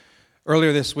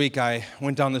Earlier this week, I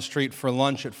went down the street for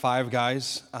lunch at Five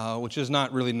Guys, which is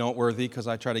not really noteworthy because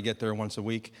I try to get there once a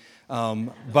week.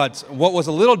 But what was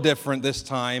a little different this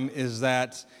time is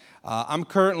that I'm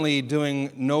currently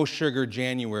doing no sugar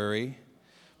January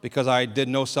because I did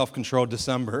no self-control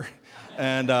December.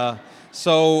 And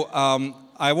so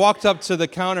I walked up to the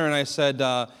counter and I said,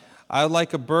 I'd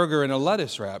like a burger and a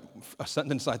lettuce wrap, a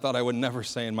sentence I thought I would never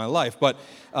say in my life. But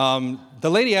the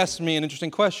lady asked me an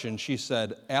interesting question. She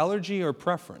said, allergy or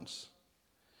preference?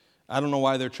 I don't know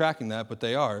why they're tracking that, but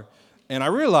they are. And I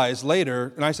realized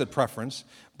later, and I said preference,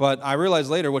 but I realized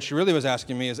later what she really was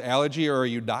asking me is allergy or are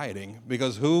you dieting?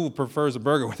 Because who prefers a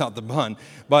burger without the bun?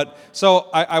 But so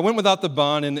I went without the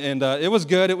bun, and it was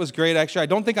good. It was great, actually. I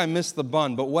don't think I missed the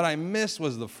bun, but what I missed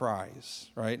was the fries,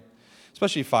 right?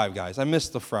 Especially Five Guys. I miss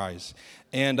the fries.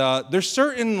 And there's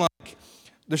certain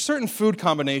food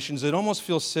combinations that almost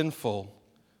feel sinful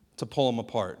to pull them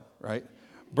apart, right?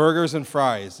 Burgers and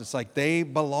fries. It's like they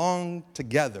belong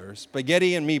together.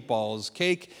 Spaghetti and meatballs,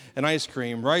 cake and ice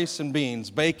cream, rice and beans,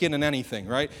 bacon and anything,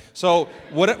 right? So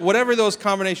whatever those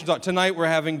combinations are. Tonight we're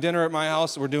having dinner at my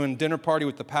house. We're doing dinner party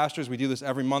with the pastors. We do this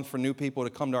every month for new people to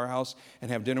come to our house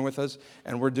and have dinner with us.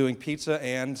 And we're doing pizza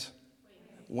and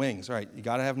wings, right? You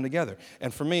got to have them together.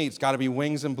 And for me, it's got to be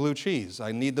wings and blue cheese.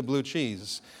 I need the blue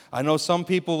cheese. I know some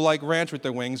people like ranch with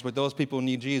their wings, but those people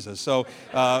need Jesus. So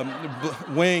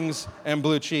wings and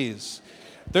blue cheese.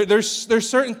 There's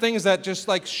certain things that just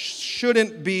like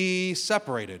shouldn't be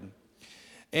separated.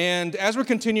 And as we're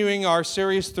continuing our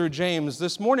series through James,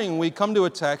 this morning we come to a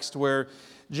text where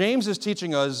James is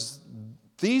teaching us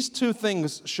these two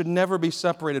things should never be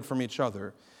separated from each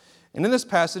other. And in this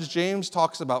passage, James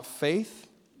talks about faith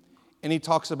and he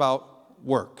talks about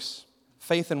works,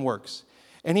 faith and works.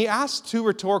 And he asks two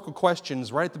rhetorical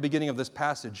questions right at the beginning of this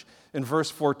passage in verse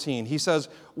 14. He says,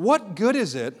 what good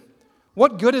is it,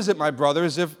 my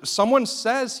brothers, if someone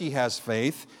says he has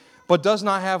faith but does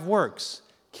not have works?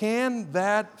 Can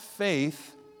that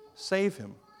faith save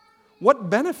him? What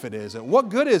benefit is it? What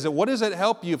good is it? What does it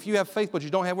help you if you have faith but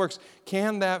you don't have works?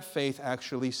 Can that faith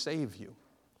actually save you?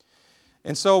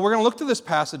 And so we're going to look to this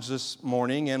passage this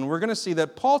morning, and we're going to see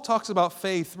that Paul talks about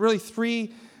faith really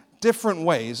three different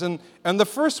ways. And the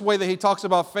first way that he talks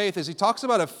about faith is he talks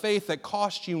about a faith that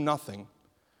costs you nothing.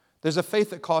 There's a faith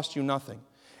that costs you nothing.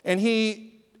 And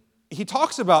he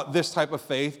talks about this type of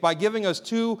faith by giving us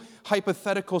two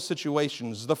hypothetical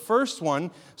situations. The first one,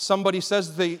 somebody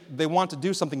says they want to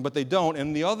do something, but they don't.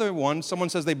 And the other one, someone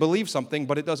says they believe something,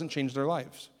 but it doesn't change their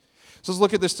lives. So let's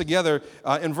look at this together.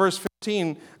 In verse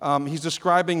 15, he's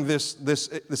describing this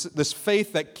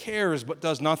faith that cares but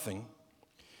does nothing.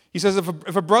 He says,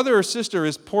 if a brother or sister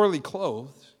is poorly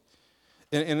clothed,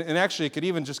 and actually it could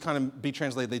even just kind of be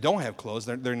translated, they don't have clothes,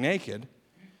 they're naked,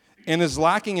 and is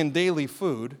lacking in daily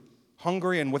food,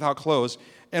 hungry and without clothes,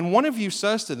 and one of you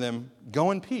says to them, go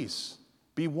in peace,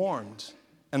 be warmed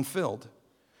and filled,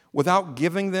 without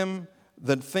giving them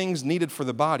the things needed for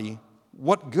the body,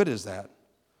 what good is that?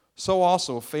 So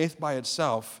also, faith by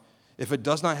itself, if it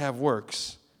does not have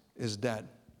works, is dead.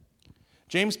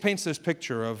 James paints this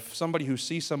picture of somebody who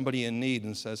sees somebody in need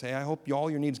and says, hey, I hope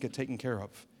all your needs get taken care of,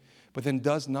 but then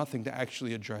does nothing to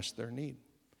actually address their need.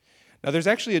 Now, there's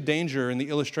actually a danger in the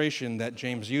illustration that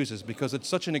James uses because it's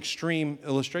such an extreme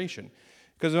illustration.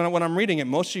 Because when I'm reading it,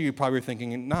 most of you probably are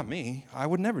thinking, not me, I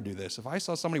would never do this. If I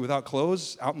saw somebody without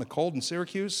clothes out in the cold in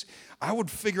Syracuse, I would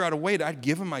figure out a way I'd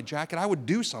give him my jacket. I would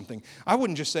do something. I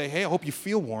wouldn't just say, hey, I hope you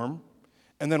feel warm,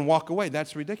 and then walk away.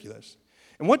 That's ridiculous.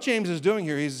 And what James is doing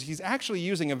here is he's actually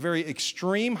using a very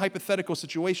extreme hypothetical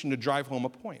situation to drive home a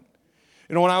point.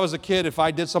 You know, when I was a kid, if I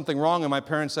did something wrong and my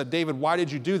parents said, David, why did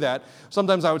you do that?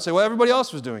 Sometimes I would say, well, everybody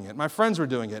else was doing it. My friends were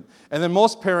doing it. And then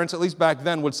most parents, at least back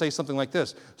then, would say something like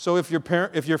this. So if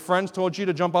your friends told you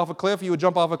to jump off a cliff, you would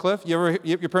jump off a cliff?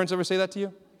 Your parents ever say that to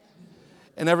you?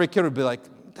 And every kid would be like,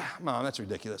 Mom, that's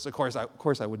ridiculous. Of course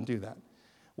I wouldn't do that.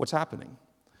 What's happening?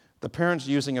 The parent's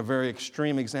using a very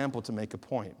extreme example to make a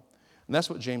point. And that's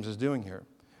what James is doing here.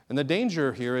 And the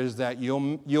danger here is that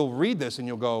you'll read this and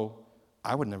you'll go,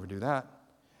 I would never do that.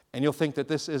 And you'll think that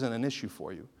this isn't an issue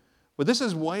for you. But this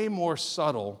is way more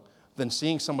subtle than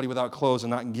seeing somebody without clothes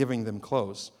and not giving them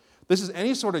clothes. This is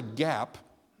any sort of gap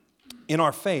in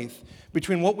our faith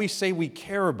between what we say we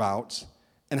care about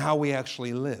and how we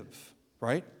actually live,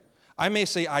 right? I may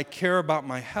say I care about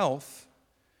my health,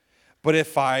 but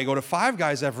if I go to Five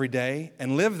Guys every day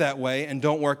and live that way and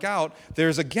don't work out,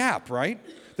 there's a gap, right?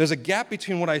 There's a gap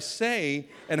between what I say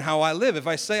and how I live. If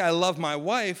I say I love my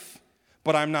wife,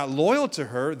 but I'm not loyal to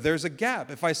her, there's a gap.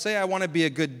 If I say I want to be a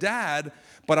good dad,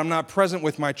 but I'm not present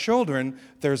with my children,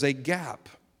 there's a gap.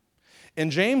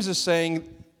 And James is saying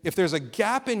if there's a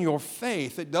gap in your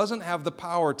faith, it doesn't have the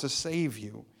power to save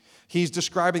you. He's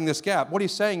describing this gap. What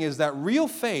he's saying is that real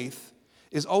faith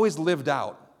is always lived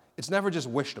out. It's never just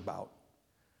wished about.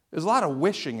 There's a lot of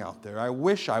wishing out there. I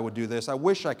wish I would do this. I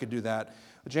wish I could do that.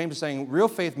 But James is saying real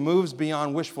faith moves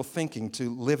beyond wishful thinking to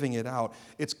living it out.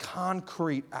 It's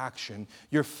concrete action.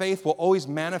 Your faith will always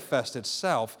manifest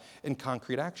itself in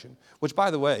concrete action. Which,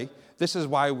 by the way, this is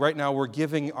why right now we're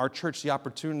giving our church the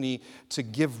opportunity to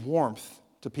give warmth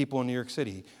to people in New York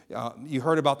City. You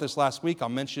heard about this last week. I'll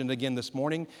mention it again this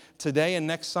morning. Today and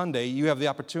next Sunday, you have the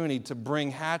opportunity to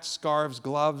bring hats, scarves,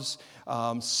 gloves,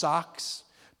 socks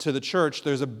to the church.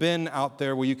 There's a bin out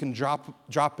there where you can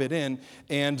drop it in.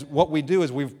 And what we do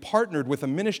is we've partnered with a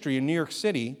ministry in New York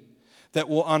City that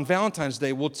will, on Valentine's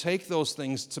Day, will take those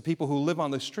things to people who live on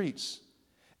the streets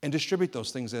and distribute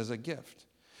those things as a gift.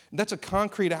 And that's a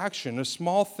concrete action, a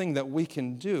small thing that we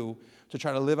can do to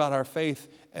try to live out our faith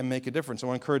and make a difference. I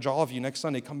want to encourage all of you next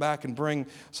Sunday, come back and bring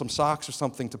some socks or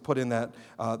something to put in that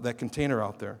container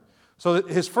out there. So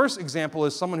his first example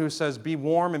is someone who says, be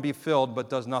warm and be filled, but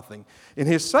does nothing. In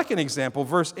his second example,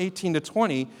 verse 18 to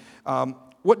 20,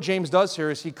 what James does here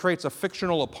is he creates a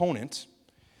fictional opponent.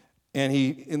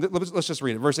 And let's just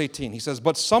read it. Verse 18, he says,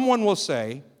 but someone will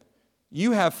say,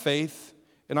 you have faith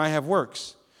and I have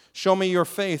works. Show me your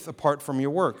faith apart from your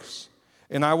works,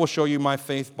 and I will show you my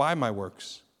faith by my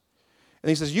works. And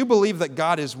he says, you believe that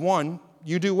God is one,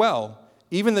 you do well.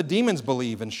 Even the demons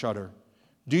believe and shudder.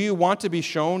 Do you want to be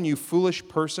shown, you foolish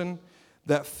person,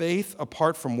 that faith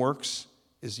apart from works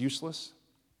is useless?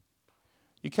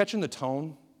 You catching the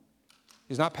tone?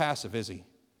 He's not passive, is he?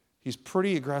 He's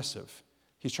pretty aggressive.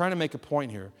 He's trying to make a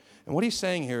point here. And what he's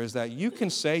saying here is that you can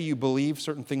say you believe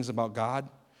certain things about God.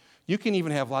 You can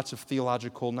even have lots of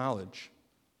theological knowledge.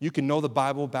 You can know the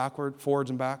Bible backward, forwards,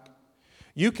 and back.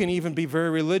 You can even be very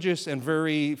religious and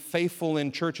very faithful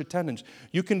in church attendance.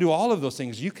 You can do all of those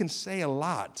things. You can say a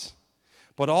lot.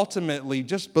 But ultimately,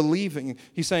 just believing,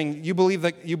 he's saying, you believe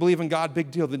in God,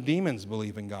 big deal. The demons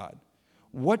believe in God.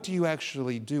 What do you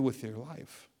actually do with your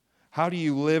life? How do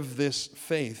you live this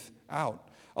faith out?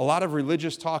 A lot of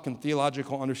religious talk and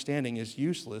theological understanding is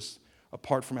useless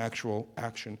apart from actual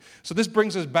action. So this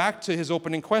brings us back to his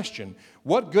opening question.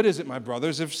 What good is it, my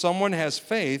brothers, if someone has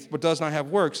faith but does not have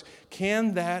works?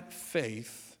 Can that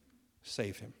faith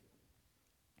save him?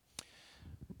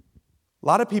 A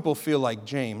lot of people feel like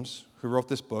James, who wrote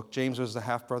this book. James was the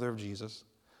half-brother of Jesus.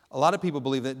 A lot of people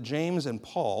believe that James and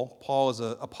Paul is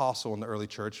an apostle in the early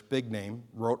church, big name,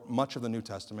 wrote much of the New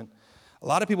Testament. A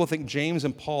lot of people think James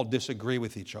and Paul disagree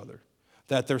with each other,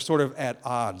 that they're sort of at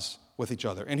odds with each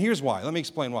other. And here's why. Let me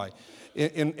explain why.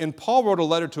 And Paul wrote a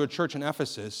letter to a church in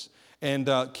Ephesus, and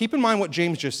keep in mind what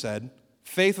James just said.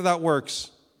 Faith without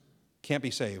works can't be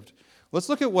saved. Let's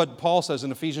look at what Paul says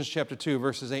in Ephesians chapter 2,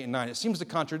 verses 8 and 9. It seems to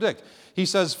contradict. He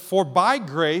says, for by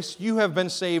grace you have been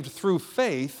saved through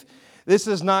faith. This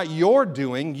is not your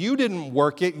doing. You didn't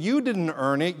work it. You didn't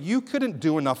earn it. You couldn't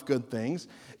do enough good things.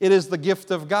 It is the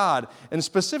gift of God. And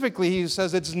specifically, he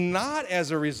says it's not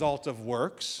as a result of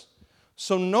works,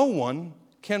 so no one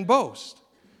can boast.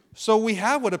 So we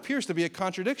have what appears to be a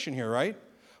contradiction here, right?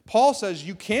 Paul says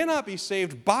you cannot be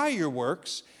saved by your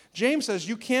works. James says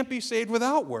you can't be saved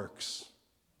without works.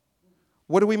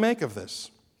 What do we make of this?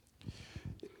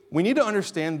 We need to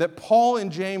understand that Paul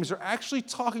and James are actually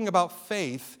talking about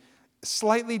faith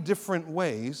slightly different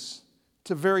ways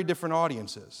to very different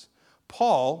audiences.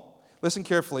 Paul, listen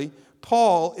carefully,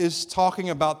 Paul is talking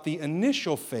about the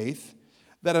initial faith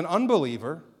that an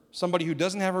unbeliever, somebody who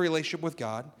doesn't have a relationship with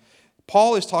God,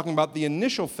 Paul is talking about the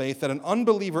initial faith that an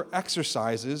unbeliever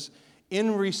exercises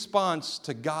in response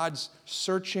to God's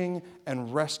searching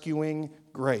and rescuing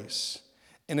grace.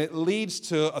 And it leads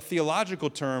to a theological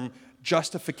term,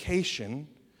 justification,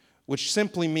 which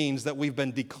simply means that we've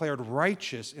been declared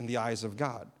righteous in the eyes of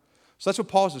God. So that's what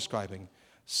Paul's describing.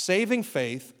 Saving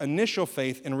faith, initial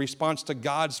faith in response to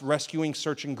God's rescuing,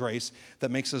 searching grace that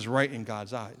makes us right in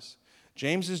God's eyes.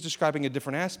 James is describing a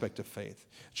different aspect of faith.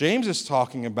 James is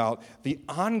talking about the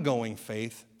ongoing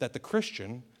faith that the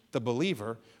Christian, the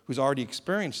believer, who's already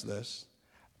experienced this,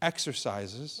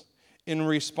 exercises in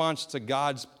response to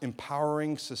God's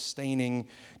empowering, sustaining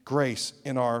grace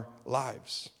in our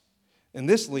lives. And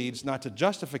this leads not to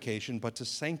justification, but to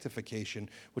sanctification,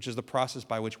 which is the process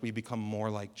by which we become more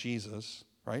like Jesus,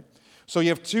 right? So you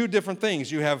have two different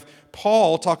things. You have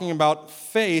Paul talking about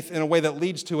faith in a way that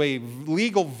leads to a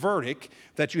legal verdict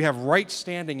that you have right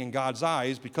standing in God's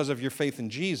eyes because of your faith in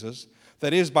Jesus.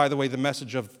 That is, by the way, the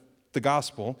message of the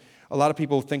gospel. A lot of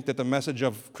people think that the message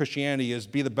of Christianity is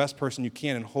be the best person you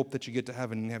can and hope that you get to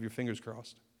heaven and have your fingers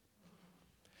crossed.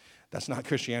 That's not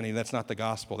Christianity. That's not the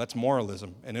gospel. That's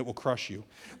moralism, and it will crush you.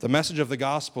 The message of the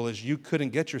gospel is you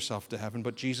couldn't get yourself to heaven,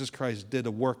 but Jesus Christ did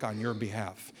a work on your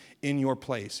behalf, in your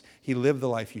place. He lived the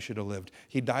life you should have lived.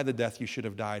 He died the death you should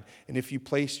have died. And if you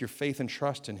place your faith and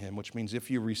trust in him, which means if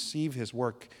you receive his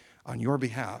work on your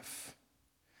behalf,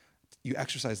 you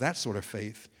exercise that sort of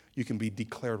faith, you can be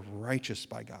declared righteous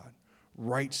by God,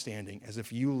 right standing, as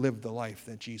if you lived the life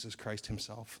that Jesus Christ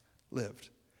himself lived.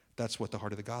 That's what the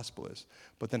heart of the gospel is.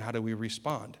 But then how do we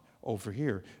respond? Over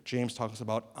here, James talks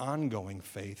about ongoing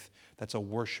faith. That's a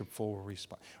worshipful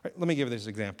response. Right, let me give you this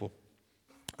example.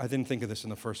 I didn't think of this in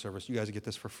the first service. You guys get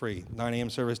this for free. 9 a.m.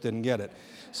 service didn't get it.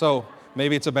 So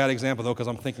maybe it's a bad example, though, because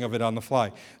I'm thinking of it on the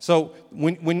fly. So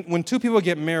when two people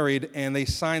get married and they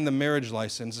sign the marriage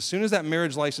license, as soon as that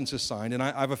marriage license is signed, and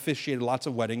I've officiated lots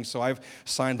of weddings, so I've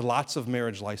signed lots of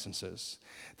marriage licenses.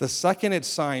 The second it's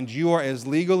signed, you are as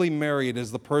legally married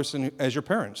as the person, as your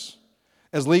parents,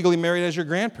 as legally married as your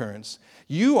grandparents.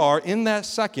 You are, in that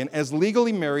second, as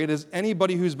legally married as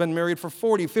anybody who's been married for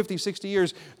 40, 50, 60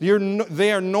 years.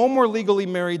 They are no more legally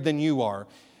married than you are.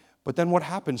 But then what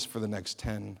happens for the next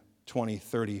 10, 20,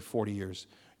 30, 40 years?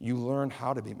 You learn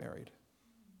how to be married,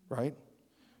 right?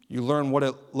 You learn what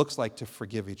it looks like to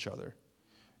forgive each other.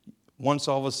 Once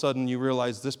all of a sudden you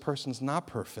realize this person's not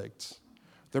perfect.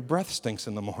 Their breath stinks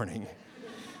in the morning.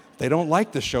 They don't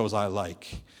like the shows I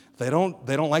like. They don't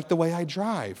like the way I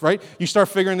drive, right? You start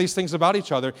figuring these things about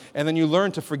each other, and then you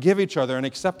learn to forgive each other and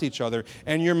accept each other.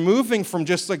 And you're moving from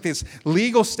just like this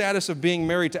legal status of being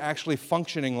married to actually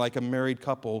functioning like a married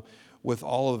couple with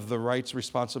all of the rights,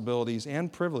 responsibilities,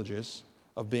 and privileges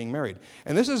of being married.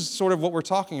 And this is sort of what we're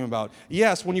talking about.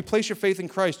 Yes, when you place your faith in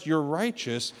Christ, you're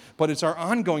righteous, but it's our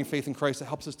ongoing faith in Christ that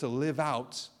helps us to live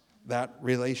out that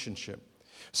relationship.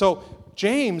 So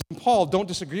James and Paul don't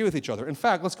disagree with each other. In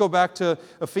fact, let's go back to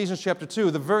Ephesians chapter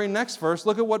 2. The very next verse,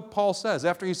 look at what Paul says.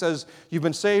 After he says, you've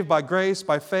been saved by grace,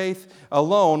 by faith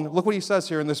alone, look what he says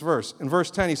here in this verse. In verse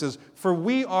 10, he says, for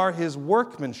we are his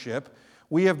workmanship.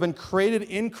 We have been created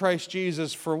in Christ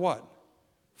Jesus for what?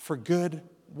 For good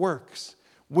works,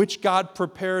 which God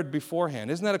prepared beforehand.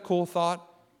 Isn't that a cool thought?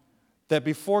 That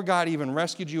before God even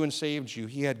rescued you and saved you,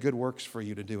 he had good works for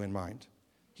you to do in mind.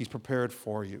 He's prepared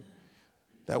for you,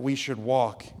 that we should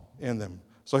walk in them.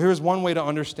 So here's one way to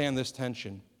understand this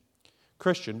tension.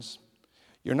 Christians,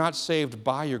 you're not saved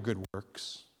by your good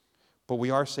works, but we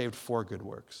are saved for good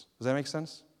works. Does that make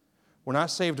sense? We're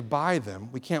not saved by them.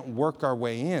 We can't work our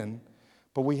way in,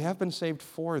 but we have been saved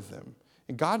for them.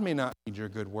 And God may not need your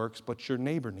good works, but your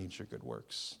neighbor needs your good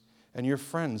works. And your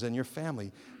friends and your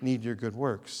family need your good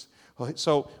works.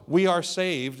 So we are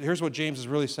saved. Here's what James is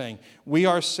really saying. We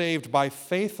are saved by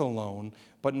faith alone,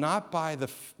 but not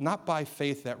by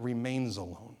faith that remains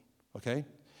alone, okay?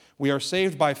 We are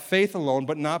saved by faith alone,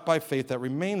 but not by faith that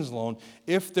remains alone.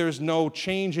 If there's no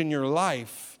change in your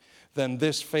life, then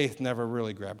this faith never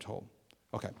really grabbed hold.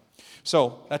 Okay,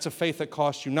 so that's a faith that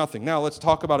costs you nothing. Now let's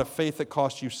talk about a faith that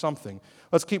costs you something.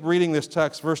 Let's keep reading this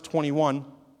text, verse 21.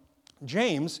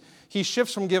 James, he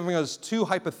shifts from giving us two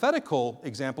hypothetical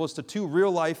examples to two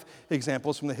real-life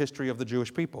examples from the history of the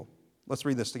Jewish people. Let's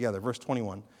read this together, verse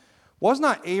 21. Was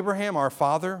not Abraham, our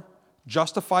father,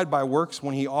 justified by works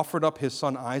when he offered up his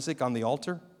son Isaac on the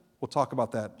altar? We'll talk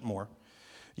about that more.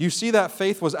 You see that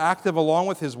faith was active along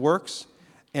with his works,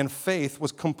 and faith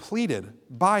was completed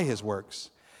by his works.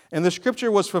 And the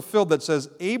scripture was fulfilled that says,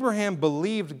 Abraham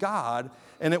believed God,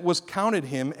 and it was counted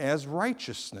him as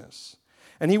righteousness.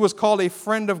 And he was called a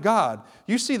friend of God.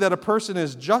 You see that a person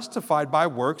is justified by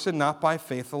works and not by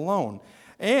faith alone.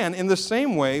 And in the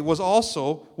same way was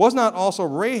not also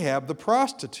Rahab the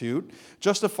prostitute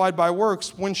justified by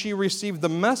works when she received the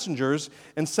messengers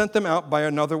and sent them out by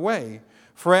another way.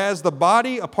 For as the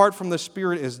body apart from the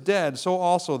spirit is dead, so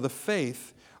also the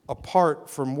faith apart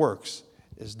from works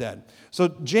is dead. So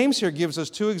James here gives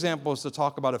us two examples to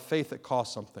talk about a faith that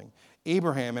costs something.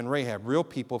 Abraham and Rahab, real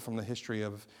people from the history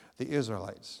of the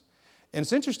Israelites. And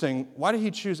it's interesting, why did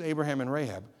he choose Abraham and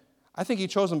Rahab? I think he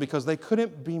chose them because they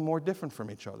couldn't be more different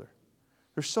from each other.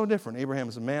 They're so different. Abraham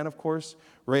is a man, of course.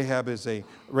 Rahab is a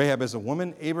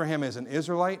woman. Abraham is an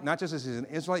Israelite. Not just as he's an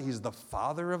Israelite, he's the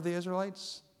father of the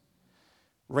Israelites.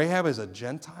 Rahab is a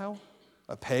Gentile,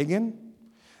 a pagan.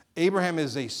 Abraham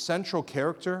is a central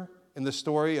character in the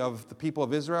story of the people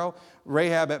of Israel.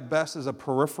 Rahab, at best, is a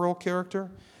peripheral character.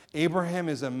 Abraham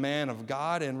is a man of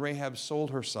God, and Rahab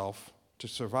sold herself to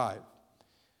survive.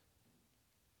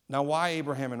 Now, why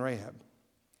Abraham and Rahab?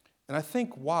 And I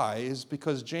think why is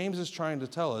because James is trying to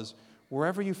tell us,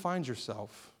 wherever you find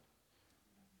yourself,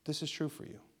 this is true for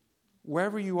you.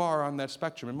 Wherever you are on that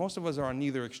spectrum, and most of us are on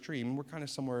neither extreme, we're kind of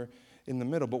somewhere in the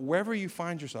middle. But wherever you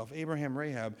find yourself, Abraham,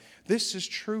 Rahab, this is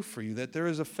true for you, that there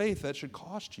is a faith that should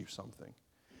cost you something.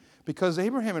 Because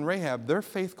Abraham and Rahab, their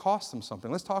faith cost them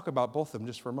something. Let's talk about both of them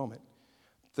just for a moment.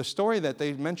 The story that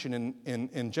they mention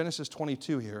in Genesis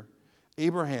 22 here,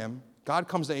 Abraham, God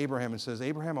comes to Abraham and says,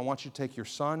 Abraham, I want you to take your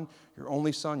son, your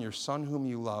only son, your son whom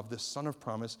you love, this son of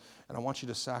promise, and I want you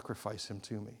to sacrifice him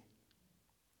to me.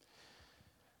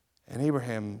 And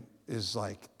Abraham is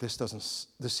like, this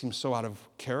seems so out of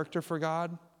character for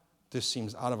God. This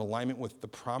seems out of alignment with the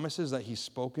promises that he's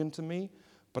spoken to me,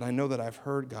 but I know that I've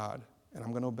heard God, and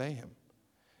I'm going to obey him.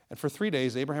 And for 3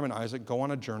 days, Abraham and Isaac go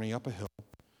on a journey up a hill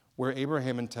where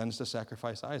Abraham intends to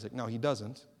sacrifice Isaac. Now, he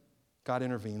doesn't. God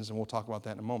intervenes, and we'll talk about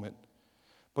that in a moment.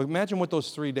 But imagine what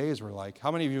those 3 days were like.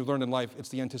 How many of you have learned in life it's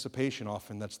the anticipation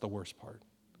often that's the worst part?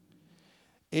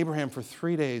 Abraham for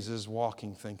 3 days is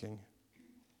walking, thinking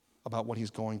about what he's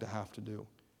going to have to do.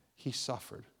 He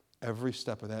suffered every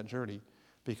step of that journey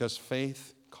because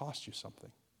faith costs you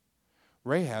something.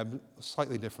 Rahab, a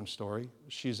slightly different story.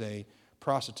 She's a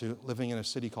prostitute living in a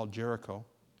city called Jericho.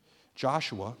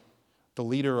 Joshua, the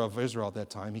leader of Israel at that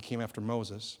time, he came after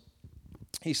Moses.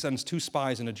 He sends 2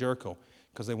 spies into Jericho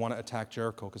because they want to attack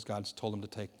Jericho because God's told them to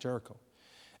take Jericho.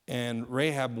 And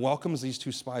Rahab welcomes these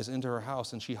 2 spies into her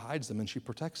house, and she hides them and she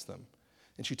protects them.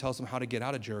 And she tells them how to get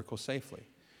out of Jericho safely.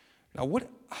 Now,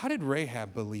 how did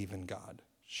Rahab believe in God?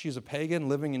 She's a pagan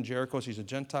living in Jericho. She's a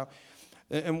Gentile.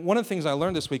 And one of the things I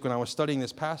learned this week when I was studying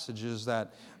this passage is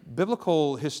that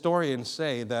biblical historians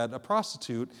say that a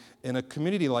prostitute in a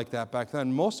community like that back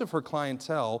then, most of her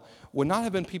clientele would not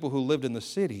have been people who lived in the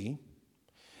city.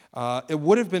 It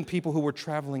would have been people who were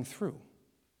traveling through,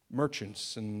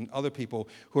 merchants and other people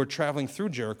who are traveling through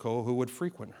Jericho who would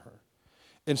frequent her.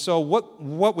 And so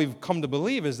what we've come to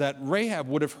believe is that Rahab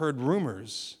would have heard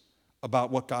rumors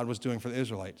about what God was doing for the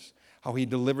Israelites, how he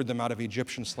delivered them out of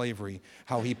Egyptian slavery,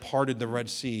 how he parted the Red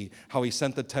Sea, how he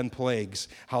sent the 10 plagues,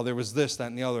 how there was this, that,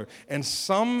 and the other. And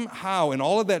somehow, in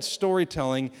all of that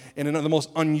storytelling, and in the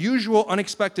most unusual,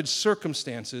 unexpected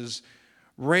circumstances,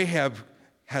 Rahab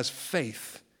has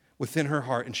faith within her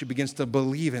heart, and she begins to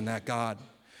believe in that God.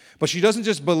 But she doesn't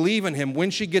just believe in him.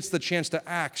 When she gets the chance to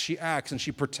act, she acts, and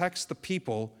she protects the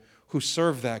people who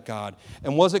serve that God.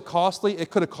 And was it costly?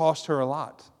 It could have cost her a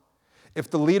lot. If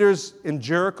the leaders in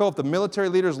Jericho, if the military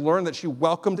leaders learned that she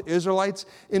welcomed Israelites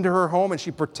into her home and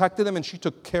she protected them and she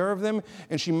took care of them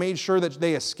and she made sure that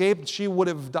they escaped, she would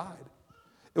have died.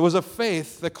 It was a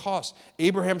faith that cost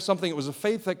Abraham something. It was a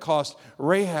faith that cost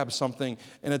Rahab something.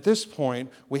 And at this point,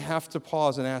 we have to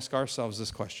pause and ask ourselves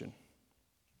this question.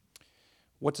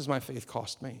 What does my faith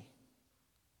cost me?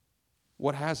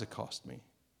 What has it cost me?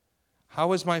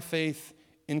 How has my faith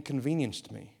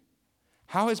inconvenienced me?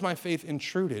 How has my faith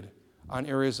intruded on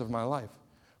areas of my life?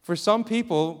 For some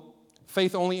people,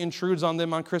 faith only intrudes on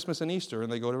them on Christmas and Easter,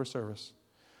 and they go to a service.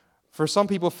 For some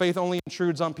people, faith only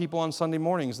intrudes on people on Sunday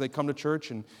mornings. They come to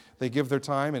church and they give their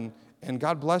time, and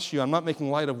God bless you. I'm not making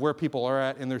light of where people are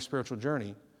at in their spiritual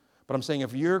journey, but I'm saying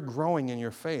if you're growing in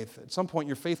your faith, at some point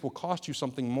your faith will cost you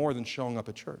something more than showing up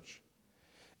at church.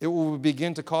 It will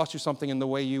begin to cost you something in the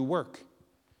way you work.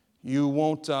 You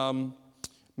won't,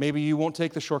 maybe you won't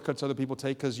take the shortcuts other people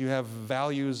take because you have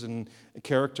values and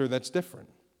character that's different.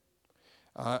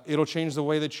 It'll change the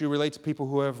way that you relate to people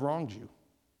who have wronged you.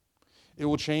 It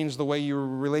will change the way you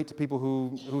relate to people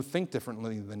who think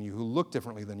differently than you, who look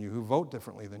differently than you, who vote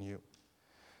differently than you.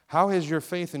 How has your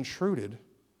faith intruded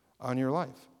on your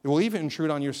life? It will even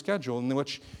intrude on your schedule, in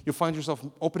which you'll find yourself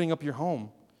opening up your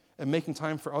home and making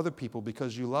time for other people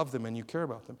because you love them and you care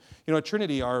about them. You know, at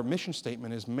Trinity, our mission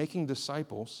statement is making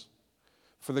disciples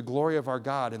for the glory of our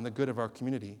God and the good of our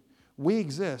community. We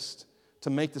exist to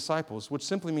make disciples, which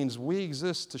simply means we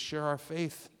exist to share our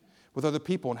faith with other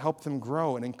people and help them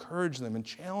grow and encourage them and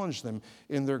challenge them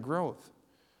in their growth.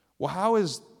 Well, how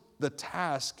is the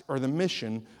task or the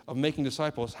mission of making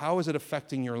disciples, how is it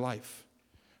affecting your life?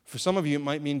 For some of you, it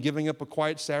might mean giving up a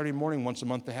quiet Saturday morning once a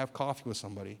month to have coffee with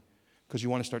somebody because you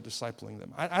want to start discipling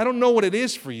them. I don't know what it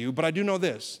is for you, but I do know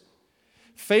this.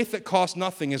 Faith that costs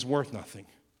nothing is worth nothing.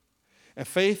 And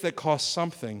faith that costs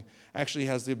something actually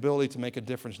has the ability to make a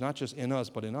difference, not just in us,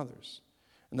 but in others.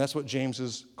 And that's what James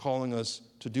is calling us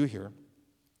to do here.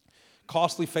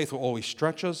 Costly faith will always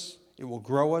stretch us. It will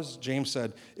grow us. James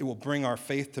said it will bring our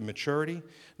faith to maturity.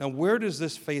 Now, where does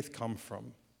this faith come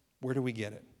from? Where do we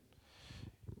get it?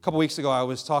 A couple weeks ago, I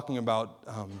was talking about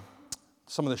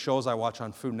some of the shows I watch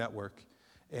on Food Network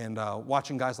and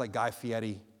watching guys like Guy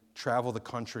Fieri travel the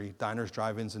country, diners,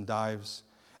 drive-ins, and dives,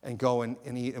 and go and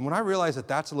eat. And when I realized that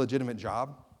that's a legitimate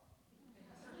job,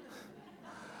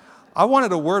 I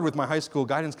wanted a word with my high school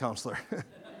guidance counselor.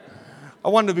 I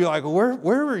wanted to be like, where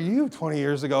were you 20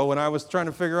 years ago when I was trying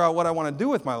to figure out what I want to do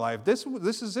with my life? This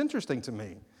is interesting to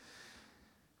me.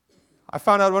 I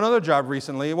found out another job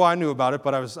recently. Well, I knew about it,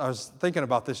 but I was thinking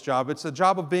about this job. It's a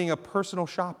job of being a personal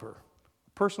shopper.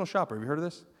 Personal shopper. Have you heard of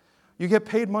this? You get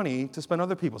paid money to spend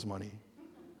other people's money.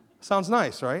 Sounds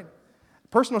nice, right?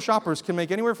 Personal shoppers can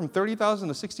make anywhere from $30,000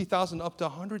 to $60,000 up to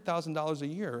 $100,000 a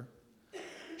year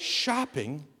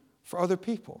shopping for other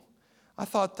people. I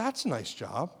thought, that's a nice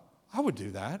job. I would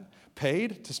do that.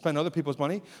 Paid to spend other people's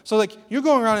money. So like you're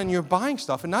going around and you're buying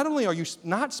stuff, and not only are you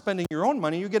not spending your own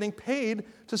money, you're getting paid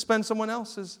to spend someone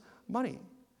else's money.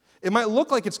 It might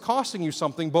look like it's costing you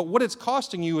something, but what it's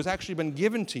costing you has actually been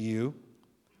given to you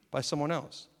by someone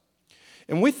else.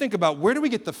 And we think about, where do we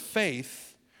get the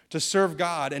faith to serve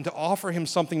God and to offer Him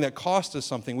something that costs us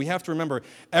something? We have to remember,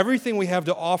 everything we have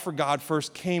to offer God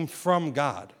first came from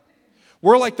God.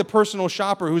 We're like the personal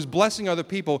shopper who's blessing other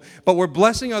people, but we're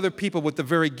blessing other people with the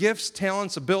very gifts,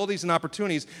 talents, abilities, and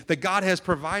opportunities that God has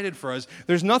provided for us.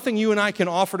 There's nothing you and I can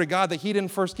offer to God that He didn't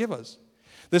first give us.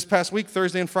 This past week,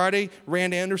 Thursday and Friday,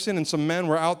 Rand Anderson and some men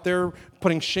were out there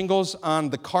putting shingles on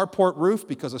the carport roof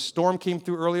because a storm came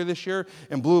through earlier this year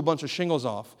and blew a bunch of shingles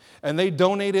off. And they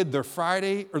donated their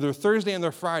Thursday and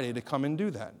their Friday to come and do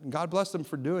that. And God bless them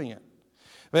for doing it.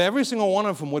 But every single one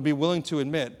of them would be willing to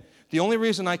admit, the only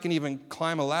reason I can even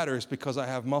climb a ladder is because I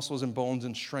have muscles and bones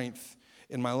and strength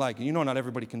in my leg. And you know not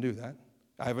everybody can do that.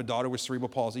 I have a daughter with cerebral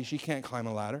palsy. She can't climb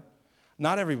a ladder.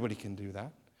 Not everybody can do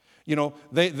that. You know,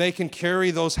 they can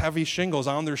carry those heavy shingles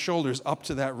on their shoulders up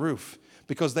to that roof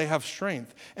because they have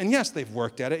strength. And yes, they've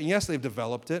worked at it, and yes, they've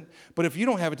developed it. But if you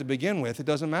don't have it to begin with, it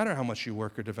doesn't matter how much you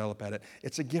work or develop at it.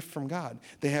 It's a gift from God.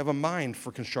 They have a mind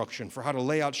for construction, for how to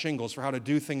lay out shingles, for how to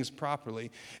do things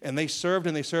properly. And they served,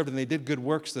 and they did good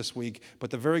works this week.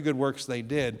 But the very good works they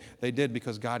did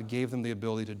because God gave them the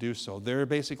ability to do so. They're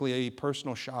basically a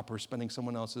personal shopper spending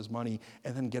someone else's money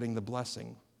and then getting the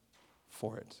blessing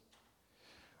for it.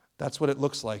 That's what it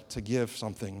looks like to give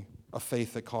something, a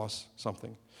faith that costs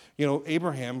something. You know,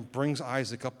 Abraham brings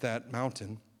Isaac up that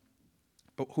mountain,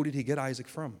 but who did he get Isaac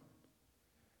from?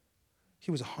 He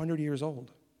was 100 years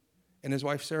old, and his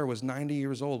wife Sarah was 90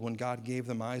 years old when God gave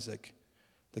them Isaac,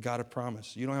 the God of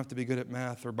promise. You don't have to be good at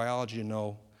math or biology to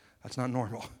know that's not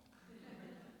normal.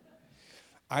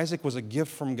 Isaac was a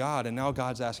gift from God, and now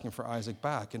God's asking for Isaac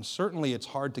back. And certainly it's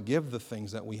hard to give the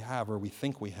things that we have or we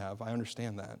think we have. I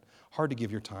understand that. Hard to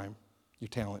give your time, your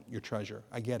talent, your treasure.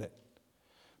 I get it.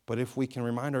 But if we can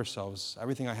remind ourselves,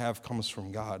 everything I have comes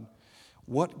from God.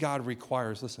 What God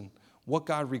requires, listen, what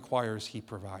God requires, He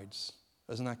provides.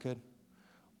 Isn't that good?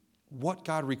 What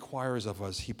God requires of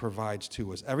us, He provides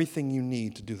to us. Everything you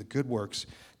need to do the good works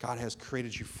God has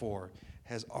created you for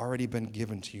has already been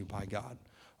given to you by God.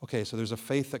 Okay, so there's a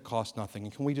faith that costs nothing.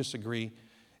 And can we just agree,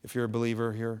 if you're a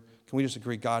believer here, can we just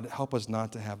agree, God, help us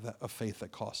not to have a faith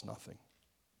that costs nothing?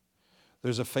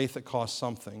 There's a faith that costs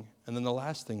something. And then the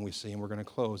last thing we see, and we're going to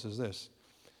close, is this.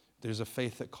 There's a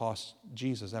faith that costs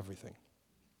Jesus everything.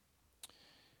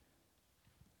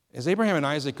 As Abraham and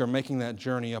Isaac are making that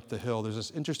journey up the hill, there's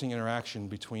this interesting interaction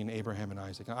between Abraham and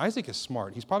Isaac. Now, Isaac is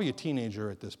smart. He's probably a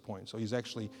teenager at this point, so he's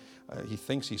actually, he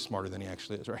thinks he's smarter than he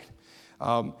actually is, right?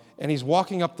 And he's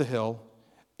walking up the hill,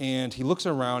 and he looks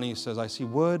around, and he says, I see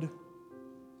wood,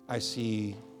 I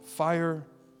see fire,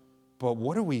 but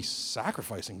what are we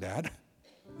sacrificing, Dad?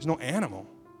 There's no animal.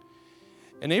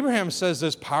 And Abraham says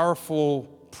this powerful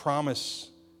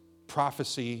prophecy,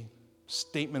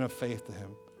 statement of faith to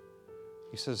him.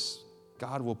 He says,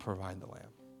 God will provide the lamb.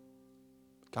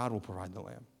 God will provide the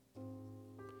lamb.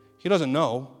 He doesn't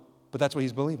know, but that's what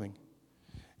he's believing.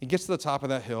 He gets to the top of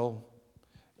that hill,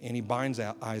 and he binds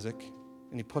Isaac,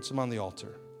 and he puts him on the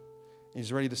altar.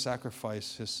 He's ready to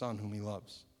sacrifice his son whom he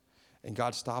loves. And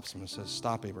God stops him and says,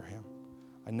 stop, Abraham.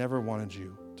 I never wanted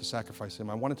you to sacrifice him.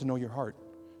 I wanted to know your heart.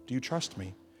 Do you trust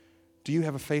me? Do you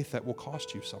have a faith that will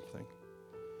cost you something?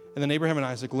 And then Abraham and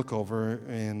Isaac look over,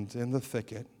 and in the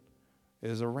thicket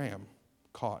is a ram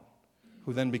caught,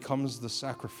 who then becomes the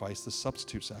sacrifice, the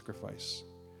substitute sacrifice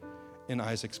in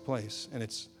Isaac's place. And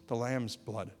it's the lamb's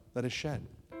blood that is shed.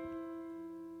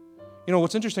 You know,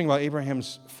 what's interesting about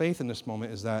Abraham's faith in this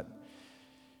moment is that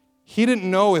he didn't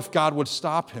know if God would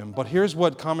stop him, but here's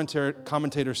what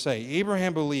commentators say.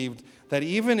 Abraham believed that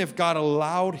even if God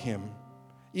allowed him,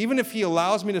 even if he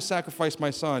allows me to sacrifice my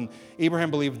son,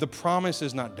 Abraham believed the promise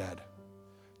is not dead.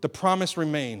 The promise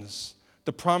remains.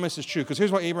 The promise is true. Because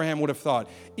here's what Abraham would have thought.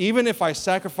 Even if I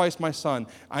sacrifice my son,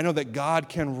 I know that God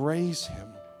can raise him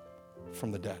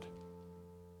from the dead.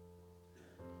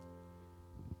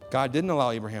 God didn't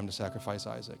allow Abraham to sacrifice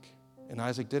Isaac, and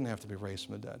Isaac didn't have to be raised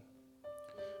from the dead.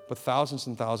 But thousands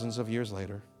and thousands of years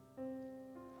later,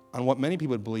 on what many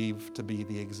people would believe to be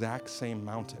the exact same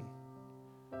mountain,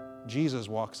 Jesus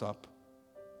walks up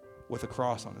with a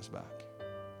cross on his back.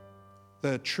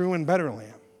 The true and better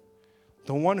Lamb,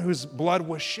 the one whose blood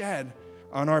was shed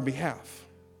on our behalf.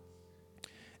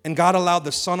 And God allowed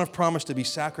the Son of Promise to be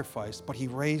sacrificed, but he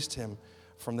raised him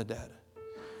from the dead.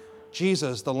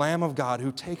 Jesus, the Lamb of God,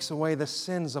 who takes away the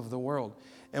sins of the world.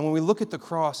 And when we look at the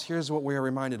cross, here's what we are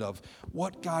reminded of.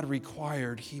 What God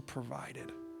required, he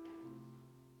provided.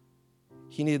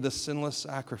 He needed the sinless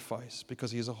sacrifice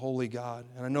because he is a holy God.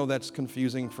 And I know that's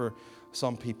confusing for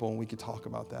some people, and we could talk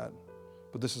about that.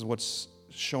 But this is what's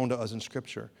shown to us in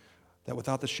Scripture, that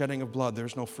without the shedding of blood,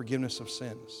 there's no forgiveness of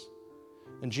sins.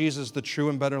 And Jesus, the true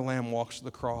and better Lamb, walks to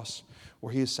the cross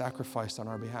where he is sacrificed on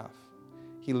our behalf.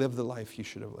 He lived the life you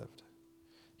should have lived.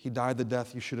 He died the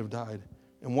death you should have died.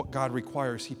 And what God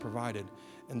requires, he provided.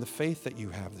 And the faith that you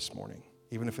have this morning,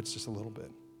 even if it's just a little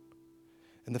bit,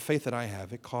 and the faith that I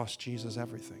have, it cost Jesus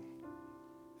everything.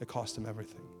 It cost him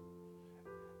everything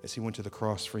as he went to the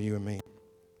cross for you and me.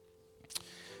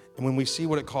 And when we see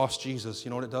what it cost Jesus, you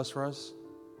know what it does for us?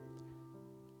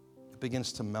 It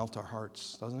begins to melt our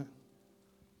hearts, doesn't it?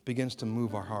 Begins to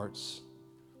move our hearts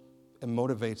and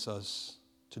motivates us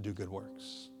to do good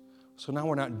works. So now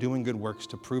we're not doing good works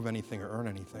to prove anything or earn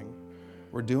anything.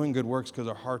 We're doing good works because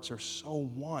our hearts are so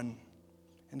won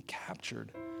and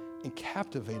captured and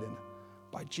captivated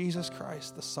by Jesus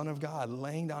Christ, the Son of God,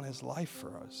 laying down his life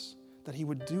for us, that he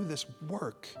would do this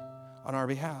work on our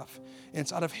behalf. And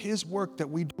it's out of his work that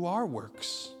we do our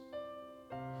works.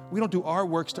 We don't do our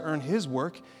works to earn his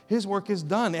work. His work is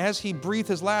done. As he breathed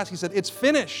his last, he said, it's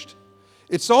finished.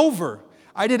 It's over.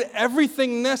 I did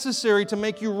everything necessary to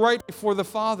make you right before the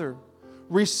Father.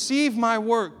 Receive my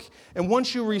work. And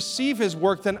once you receive his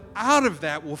work, then out of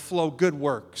that will flow good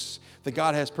works that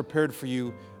God has prepared for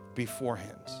you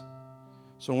beforehand.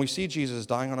 So when we see Jesus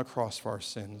dying on a cross for our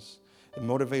sins, it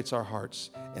motivates our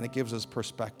hearts and it gives us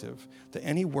perspective that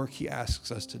any work he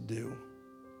asks us to do,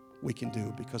 we can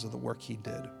do because of the work he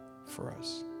did for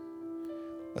us.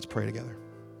 Let's pray together.